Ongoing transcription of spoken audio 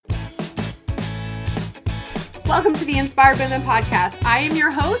Welcome to the Inspired Women Podcast. I am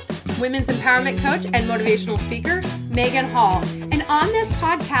your host, women's empowerment coach and motivational speaker, Megan Hall. And on this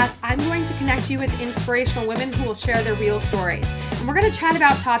podcast, I'm going to connect you with inspirational women who will share their real stories. And we're going to chat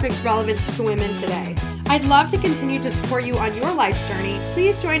about topics relevant to women today. I'd love to continue to support you on your life's journey.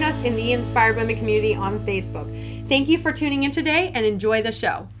 Please join us in the Inspired Women community on Facebook. Thank you for tuning in today and enjoy the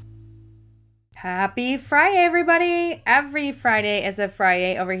show. Happy Friday, everybody. Every Friday is a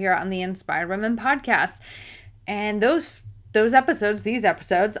Friday over here on the Inspired Women Podcast. And these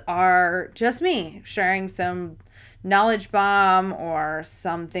episodes are just me sharing some knowledge bomb or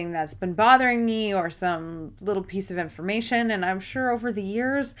something that's been bothering me or some little piece of information. And I'm sure over the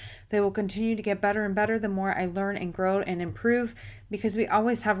years, they will continue to get better and better the more I learn and grow and improve, because we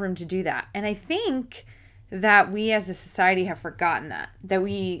always have room to do that. And I think that we as a society have forgotten that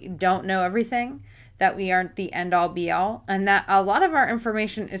we don't know everything, that we aren't the end all be all, and that a lot of our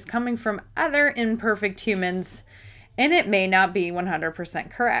information is coming from other imperfect humans, and it may not be 100%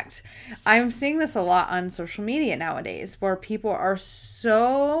 correct. I'm seeing this a lot on social media nowadays, where people are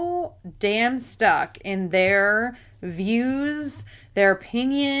so damn stuck in their views, their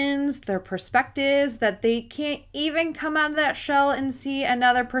opinions, their perspectives, that they can't even come out of that shell and see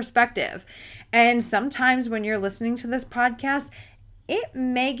another perspective. And sometimes when you're listening to this podcast, it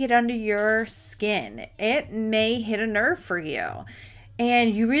may get under your skin. It may hit a nerve for you.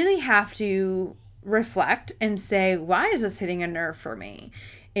 And you really have to reflect and say, why is this hitting a nerve for me?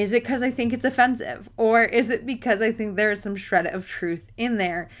 Is it because I think it's offensive? Or is it because I think there is some shred of truth in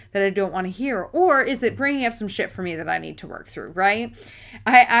there that I don't want to hear? Or is it bringing up some shit for me that I need to work through, right?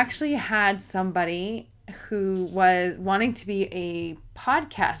 I actually had somebody who was wanting to be a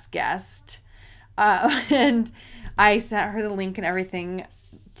podcast guest, and I sent her the link and everything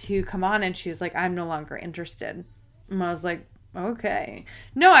to come on, and she was like, I'm no longer interested. And I was like, okay.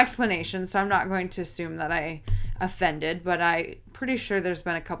 No explanation, so I'm not going to assume that I offended, but I'm pretty sure there's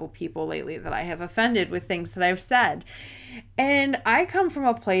been a couple people lately that I have offended with things that I've said. And I come from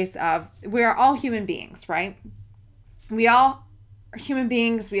a place of, we are all human beings, right? We all are human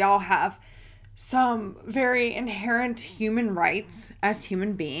beings. We all have some very inherent human rights as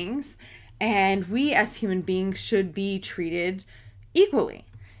human beings. And we as human beings should be treated equally.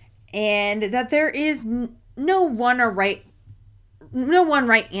 And that there is no one right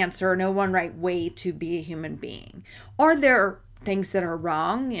answer, no one right way to be a human being. Are there things that are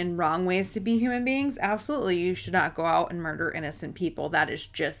wrong and wrong ways to be human beings? Absolutely. You should not go out and murder innocent people. That is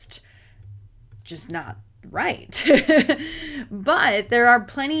just not right. But there are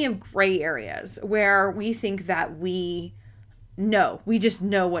plenty of gray areas where we think that we just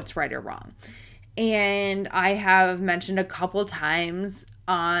know what's right or wrong. And I have mentioned a couple times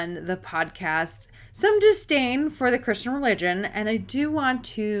on the podcast some disdain for the Christian religion. And I do want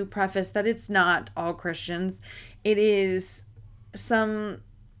to preface that it's not all Christians. It is I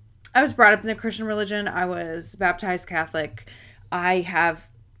was brought up in the Christian religion. I was baptized Catholic. I have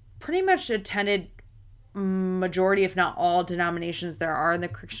pretty much attended majority, if not all, denominations there are in the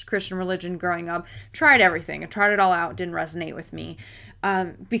Christian religion growing up. Tried everything. I tried it all out. Didn't resonate with me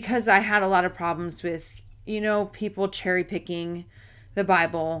because I had a lot of problems with, people cherry picking the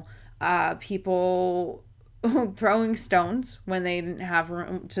Bible, people throwing stones when they didn't have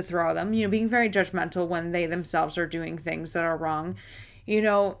room to throw them, being very judgmental when they themselves are doing things that are wrong.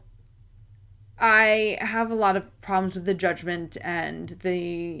 I have a lot of problems with the judgment and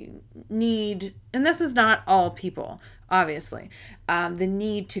the need, and this is not all people, obviously, the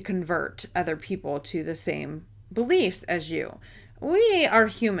need to convert other people to the same beliefs as you. We are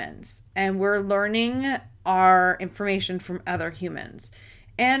humans, and we're learning our information from other humans.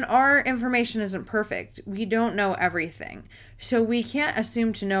 And our information isn't perfect. We don't know everything. So we can't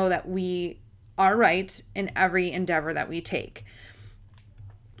assume to know that we are right in every endeavor that we take.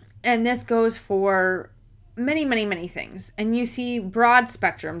 And this goes for many, many, many things. And you see broad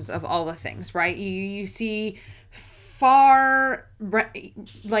spectrums of all the things, right? You see the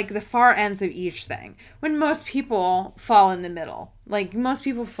far ends of each thing. When most people fall in the middle.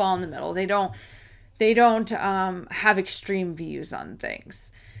 They don't have extreme views on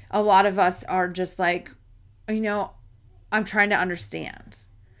things. A lot of us are just like, I'm trying to understand.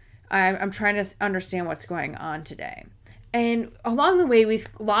 I'm trying to understand what's going on today. And along the way, we've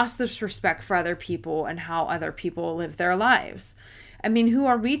lost this respect for other people and how other people live their lives. I mean, who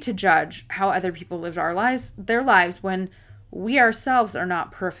are we to judge how other people live their lives when we ourselves are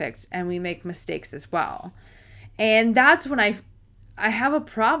not perfect and we make mistakes as well? And that's when I have a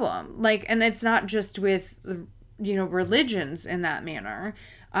problem. And it's not just with, religions in that manner.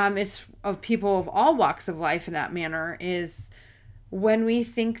 It's of people of all walks of life in that manner, is when we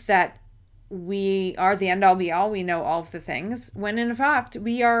think that we are the end all be all. We know all of the things, when in fact,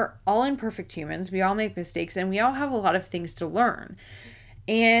 we are all imperfect humans. We all make mistakes, and we all have a lot of things to learn.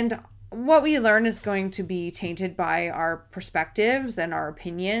 And what we learn is going to be tainted by our perspectives and our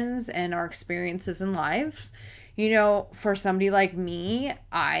opinions and our experiences in life. You know, for somebody like me,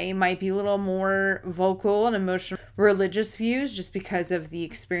 I might be a little more vocal and emotional, religious views, just because of the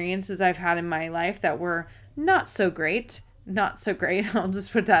experiences I've had in my life that were not so great. Not so great. I'll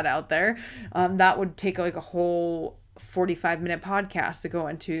just put that out there. That would take like a whole 45-minute podcast to go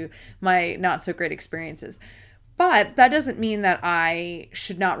into my not so great experiences. But that doesn't mean that I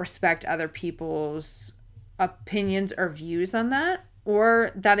should not respect other people's opinions or views on that,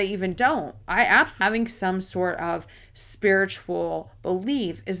 or that I even don't. I absolutely, having some sort of spiritual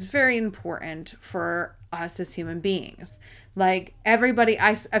belief is very important for us as human beings. Like everybody,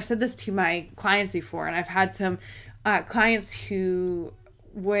 I've said this to my clients before, and I've had some clients who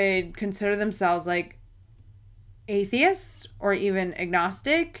would consider themselves like atheists or even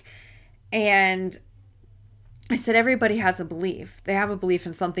agnostic. And I said, everybody has a belief. They have a belief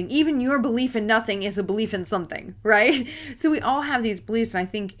in something. Even your belief in nothing is a belief in something, right? So we all have these beliefs, and I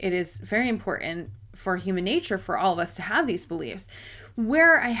think it is very important for human nature for all of us to have these beliefs.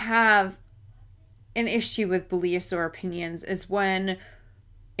 Where I have an issue with beliefs or opinions is when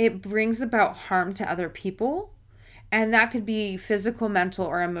it brings about harm to other people. And that could be physical, mental,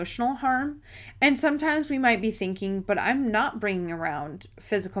 or emotional harm. And sometimes we might be thinking, but I'm not bringing around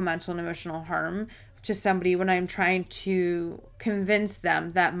physical, mental, and emotional harm to somebody when I'm trying to convince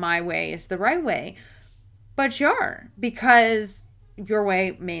them that my way is the right way. But you are, because your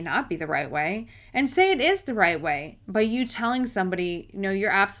way may not be the right way. And say it is the right way. By you telling somebody, no, you're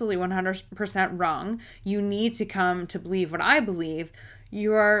absolutely 100% wrong. You need to come to believe what I believe.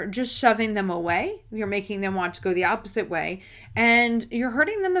 You're just shoving them away. You're making them want to go the opposite way. And you're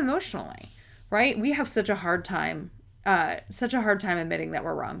hurting them emotionally, right? We have such a hard time admitting that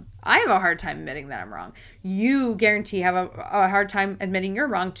we're wrong. I have a hard time admitting that I'm wrong. You guarantee have a hard time admitting you're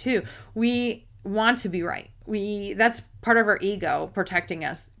wrong too. We want to be right. That's part of our ego protecting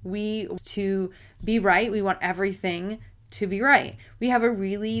us. We to be right. We want everything to be right. We have a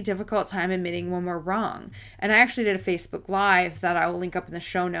really difficult time admitting when we're wrong. And I actually did a Facebook Live that I will link up in the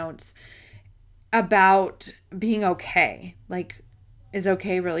show notes about being okay. Like, is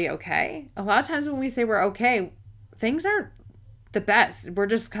okay really okay? A lot of times when we say we're okay, things aren't the best. We're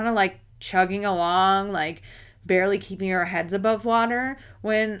just kind of like chugging along, like barely keeping our heads above water,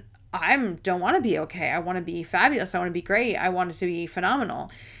 when I don't want to be okay. I want to be fabulous. I want to be great. I want it to be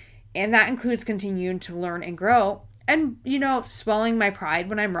phenomenal. And that includes continuing to learn and grow. And, you know, swallowing my pride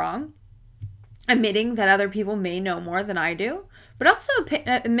when I'm wrong, admitting that other people may know more than I do, but also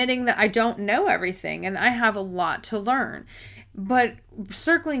admitting that I don't know everything and I have a lot to learn. But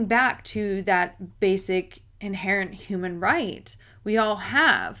circling back to that basic inherent human right we all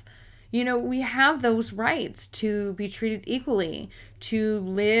have, you know, we have those rights to be treated equally, to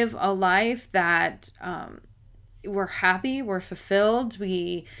live a life that we're happy, we're fulfilled,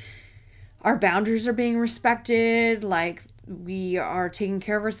 our boundaries are being respected, like we are taking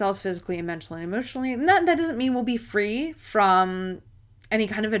care of ourselves physically and mentally and emotionally. And that doesn't mean we'll be free from any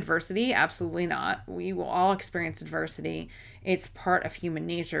kind of adversity. Absolutely not. We will all experience adversity. It's part of human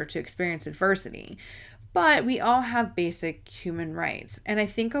nature to experience adversity. But we all have basic human rights. And I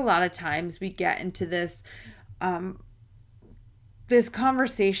think a lot of times we get into this this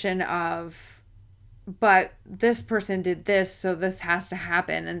conversation of, but this person did this, so this has to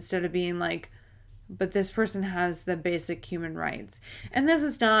happen, instead of being like, but this person has the basic human rights. And this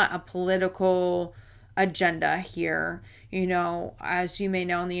is not a political agenda here. You know, as you may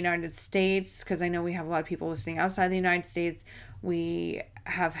know, in the United States, because I know we have a lot of people listening outside the United States, we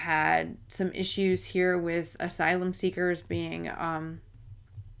have had some issues here with asylum seekers being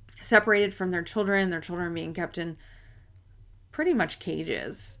separated from their children being kept in pretty much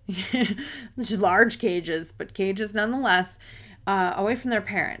cages, large cages, but cages nonetheless, away from their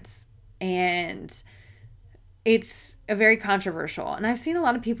parents. And it's a very controversial. And I've seen a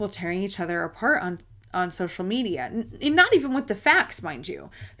lot of people tearing each other apart on social media. And not even with the facts, mind you.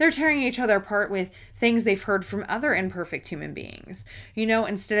 They're tearing each other apart with things they've heard from other imperfect human beings. You know,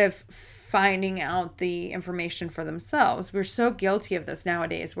 instead of finding out the information for themselves. We're so guilty of this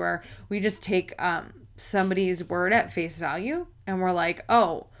nowadays, where we just take somebody's word at face value and we're like,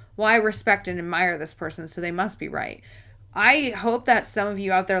 oh, well, I respect and admire this person, so they must be right. I hope that some of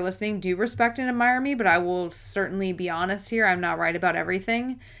you out there listening do respect and admire me, but I will certainly be honest here. I'm not right about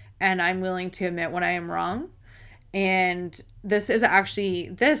everything, and I'm willing to admit when I am wrong. And this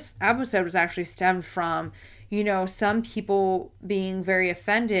episode was actually stemmed from, you know, some people being very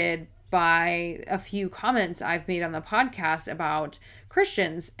offended by a few comments I've made on the podcast about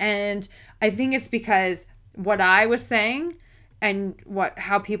Christians. And I think it's because what I was saying and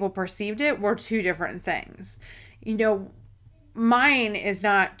how people perceived it were two different things. You know, my opinion is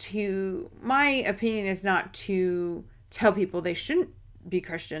not to tell people they shouldn't be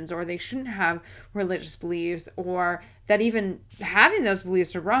Christians or they shouldn't have religious beliefs or that even having those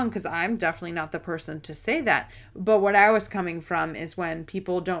beliefs are wrong, because I'm definitely not the person to say that. But what I was coming from is when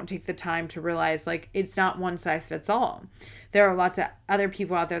people don't take the time to realize, like, it's not one size fits all. There are lots of other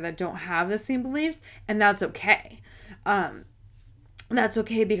people out there that don't have the same beliefs, and that's okay. That's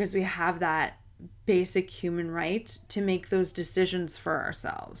okay because we have that basic human right to make those decisions for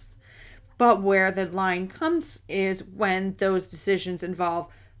ourselves. But where the line comes is when those decisions involve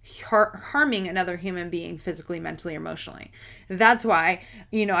harming another human being physically, mentally, emotionally. That's why,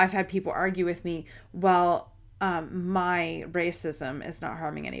 I've had people argue with me, well, my racism is not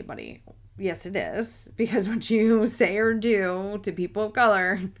harming anybody. Yes, it is, because what you say or do to people of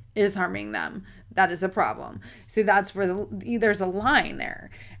color is harming them. That is a problem. So that's where there's a line there.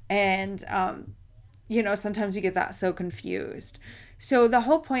 And, sometimes you get that so confused. So the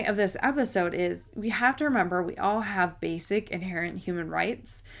whole point of this episode is we have to remember we all have basic inherent human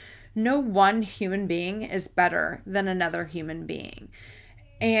rights. No one human being is better than another human being.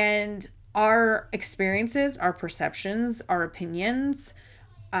 And our experiences, our perceptions, our opinions,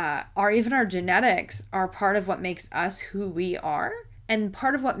 even our genetics are part of what makes us who we are and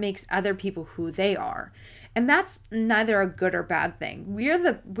part of what makes other people who they are. And that's neither a good or bad thing. We're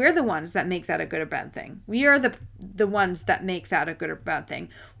the ones that make that a good or bad thing. We are the ones that make that a good or bad thing.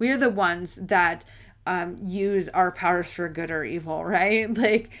 We are the ones that use our powers for good or evil, right?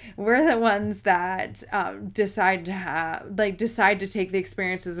 Like, we're the ones that decide to take the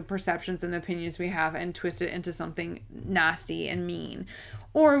experiences and perceptions and opinions we have and twist it into something nasty and mean.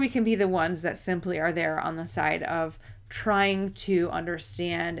 Or we can be the ones that simply are there on the side of trying to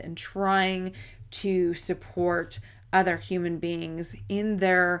understand and trying to support other human beings in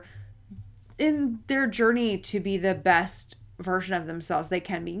their journey to be the best version of themselves they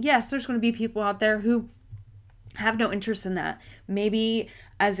can be. Yes, there's going to be people out there who have no interest in that. Maybe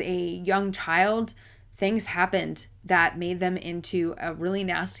as a young child, things happened that made them into a really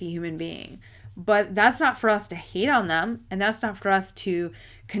nasty human being. But that's not for us to hate on them, and that's not for us to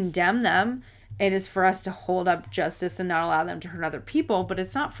condemn them. It is for us to hold up justice and not allow them to hurt other people, but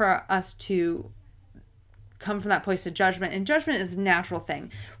it's not for us to come from that place of judgment. And judgment is a natural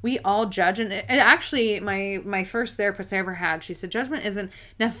thing. We all judge. And actually, my first therapist I ever had, she said judgment isn't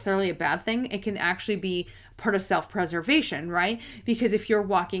necessarily a bad thing. It can actually be part of self-preservation, right? Because if you're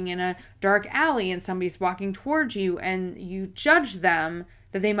walking in a dark alley and somebody's walking towards you and you judge them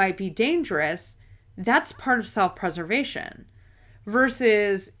that they might be dangerous, that's part of self-preservation.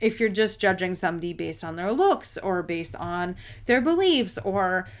 Versus if you're just judging somebody based on their looks or based on their beliefs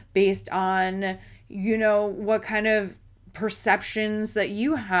or based on what kind of perceptions that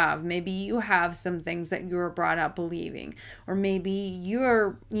you have. Maybe you have some things that you were brought up believing, or maybe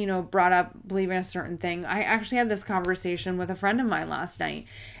you're, brought up believing a certain thing. I actually had this conversation with a friend of mine last night,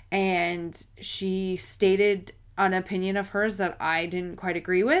 and she stated an opinion of hers that I didn't quite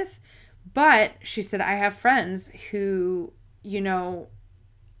agree with, but she said, I have friends who,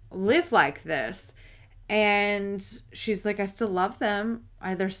 live like this. And she's like, I still love them.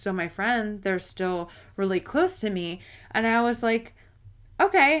 They're still my friend. They're still really close to me. And I was like,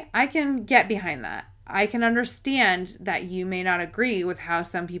 okay, I can get behind that. I can understand that you may not agree with how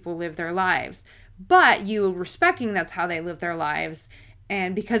some people live their lives, but you respecting that's how they live their lives.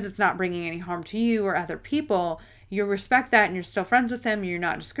 And because it's not bringing any harm to you or other people, you respect that and you're still friends with them. You're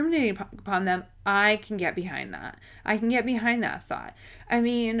not discriminating upon them. I can get behind that. I can get behind that thought. I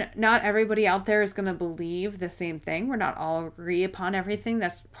mean, not everybody out there is going to believe the same thing. We're not all agree upon everything.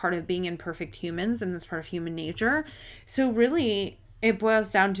 That's part of being imperfect humans, and that's part of human nature. So really, it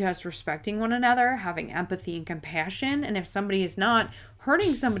boils down to us respecting one another, having empathy and compassion. And if somebody is not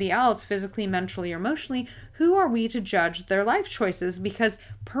hurting somebody else physically, mentally, or emotionally, who are we to judge their life choices? Because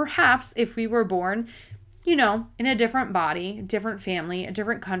perhaps if we were born in a different body, different family, a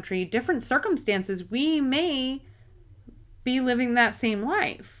different country, different circumstances, we may be living that same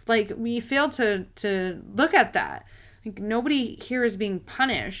life. Like, we fail to look at that. Like, nobody here is being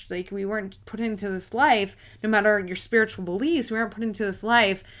punished. Like, we weren't put into this life, no matter your spiritual beliefs, we weren't put into this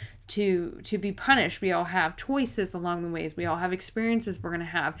life to be punished. We all have choices along the ways. We all have experiences we're going to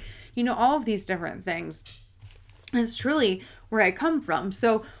have. All of these different things. And it's truly where I come from.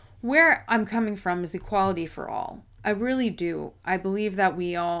 So where I'm coming from is equality for all. I really do. I believe that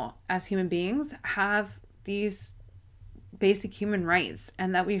we all, as human beings, have these basic human rights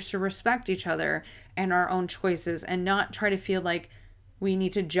and that we should respect each other and our own choices and not try to feel like we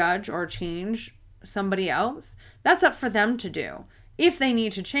need to judge or change somebody else. That's up for them to do if they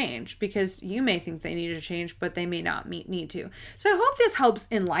need to change, because you may think they need to change, but they may not need to. So I hope this helps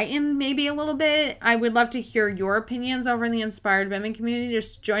enlighten maybe a little bit. I would love to hear your opinions over in the Inspired Women community.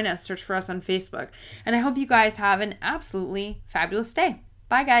 Just join us, search for us on Facebook. And I hope you guys have an absolutely fabulous day.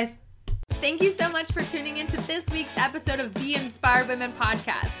 Bye, guys. Thank you so much for tuning into this week's episode of the Inspired Women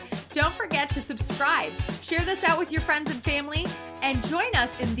podcast. Don't forget to subscribe, share this out with your friends and family, and join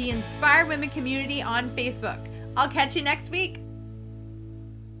us in the Inspired Women community on Facebook. I'll catch you next week.